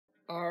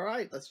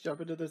Alright, let's jump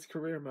into this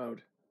career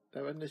mode.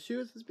 Now in the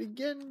shoes is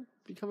begin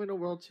becoming a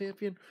world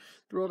champion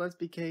through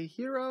SBK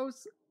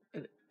heroes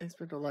and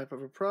expect the life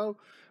of a pro.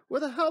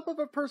 With the help of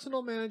a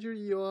personal manager,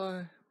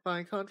 you'll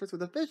find contracts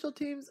with official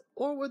teams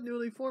or with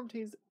newly formed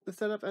teams to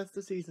set up as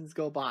the seasons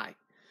go by.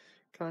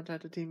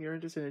 Contact the team you're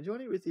interested in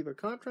joining, receive a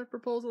contract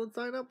proposal, and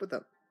sign up with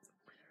them.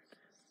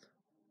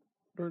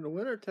 During the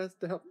winter test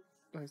to help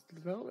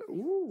development.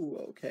 Ooh,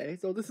 okay.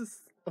 So this is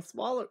a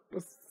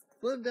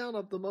slim down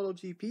of the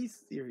MotoGP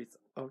series.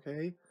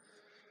 Okay.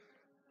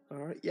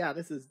 Alright, yeah,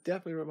 this is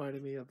definitely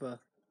reminding me of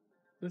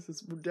this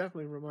is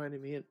definitely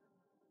reminding me, and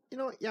you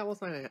know what, yeah, we'll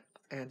sign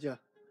Anja.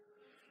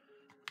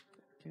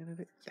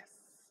 Candidate, yes.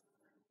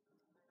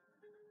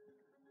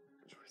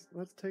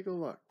 Let's take a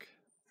look.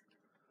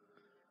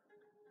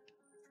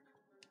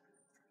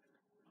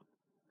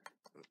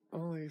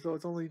 So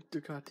it's only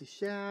Ducati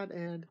Shad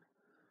and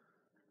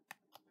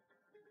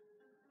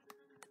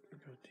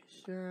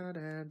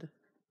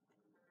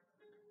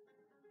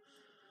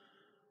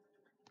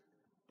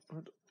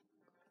what?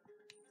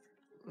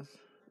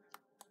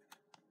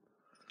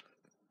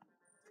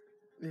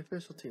 The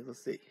official team,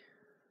 let's see.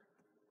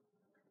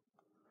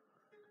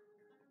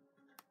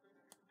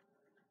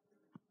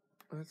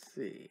 Let's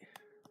see.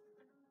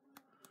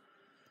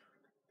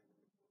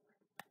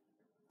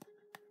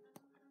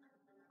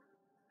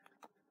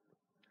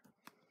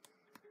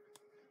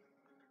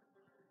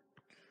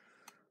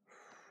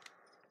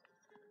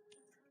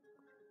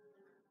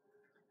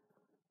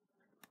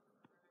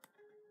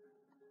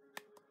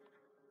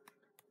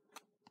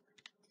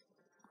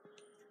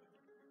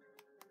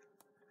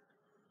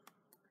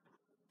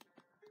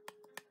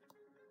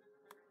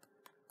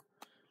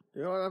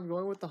 You know what, I'm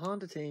going with the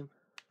Honda team.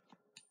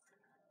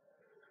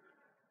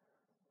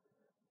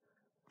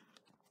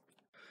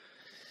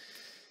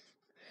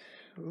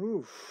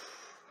 Oof.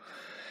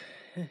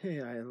 Hey,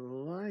 I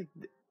like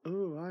this.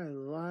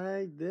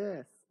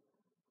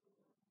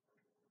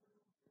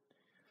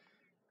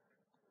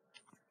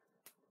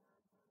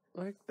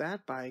 Like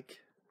that bike.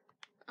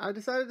 I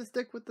decided to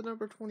stick with the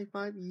number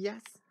 25,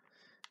 yes.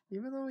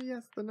 Even though,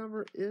 yes, the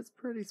number is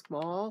pretty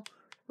small.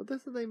 But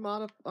this is a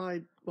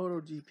modified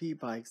MotoGP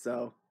bike,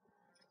 so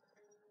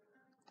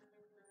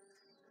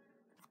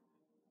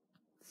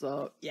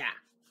yeah.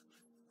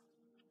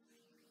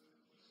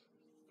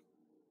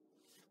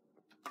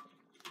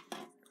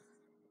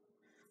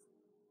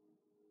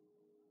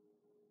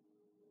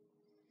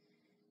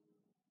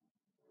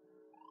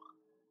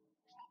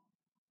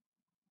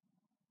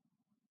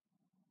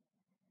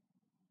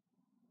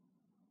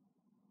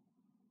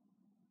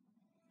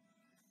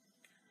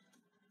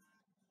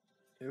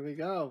 Here we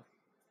go.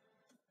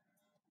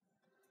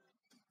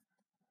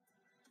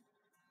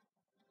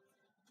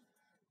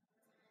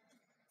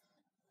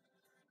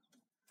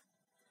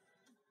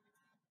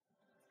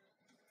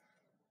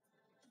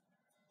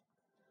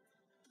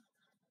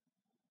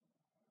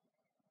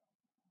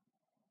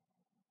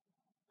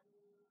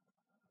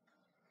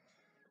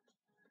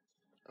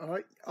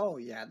 Alright, oh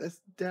yeah, this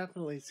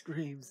definitely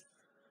screams.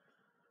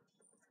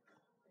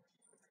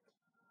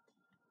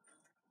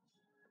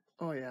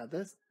 Oh yeah,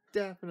 this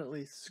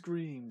definitely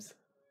screams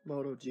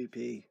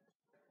MotoGP.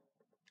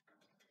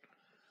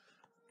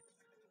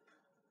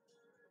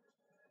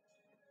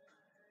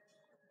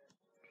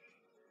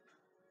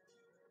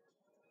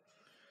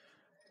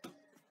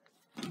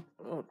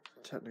 Oh,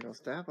 technical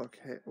staff,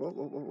 okay.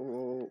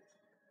 Whoa.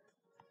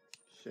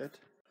 Shit.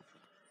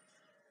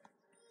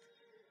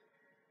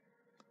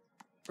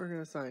 We're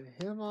gonna sign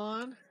him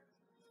on.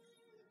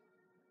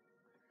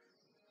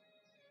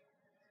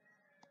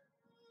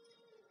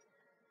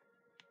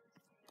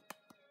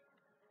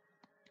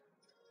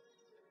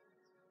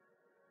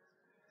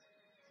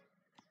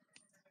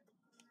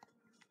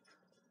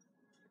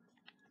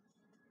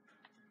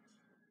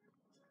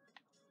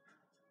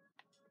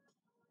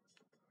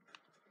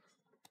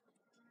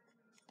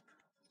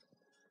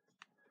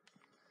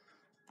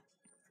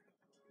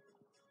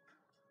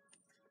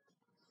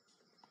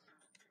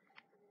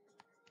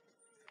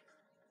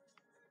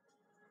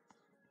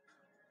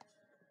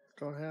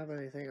 Don't have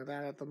anything of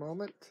that at the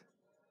moment.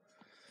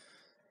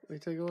 Let me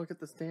take a look at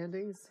the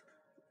standings.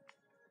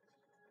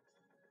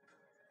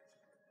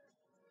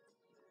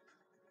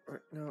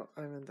 Right, no,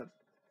 I'm in the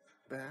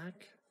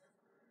back.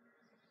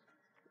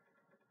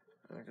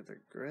 Look at the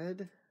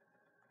grid.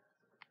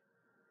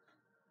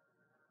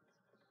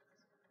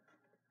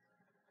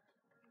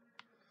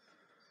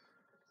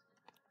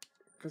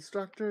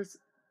 Constructors.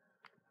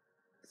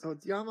 So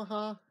it's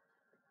Yamaha.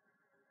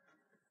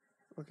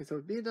 Okay, so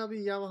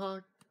BMW,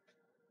 Yamaha,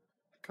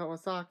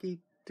 Kawasaki,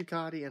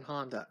 Ducati, and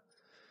Honda.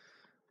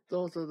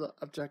 Those are the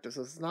objectives.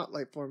 So it's not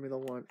like Formula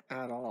 1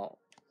 at all.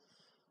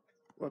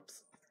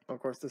 Whoops. Of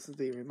course, this is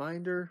the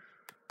reminder.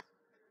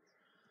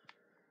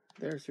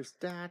 There's your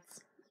stats.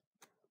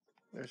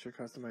 There's your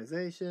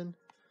customization.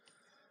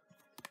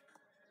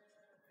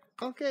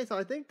 Okay, so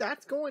I think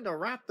that's going to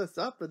wrap this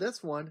up for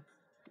this one.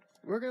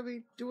 We're going to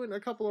be doing a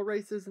couple of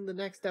races in the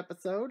next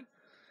episode.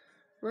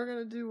 We're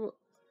going to do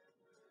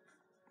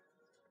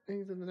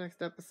things in the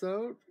next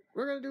episode.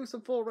 we're going to do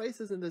some full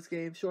races in this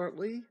game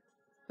shortly.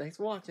 Thanks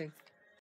for watching.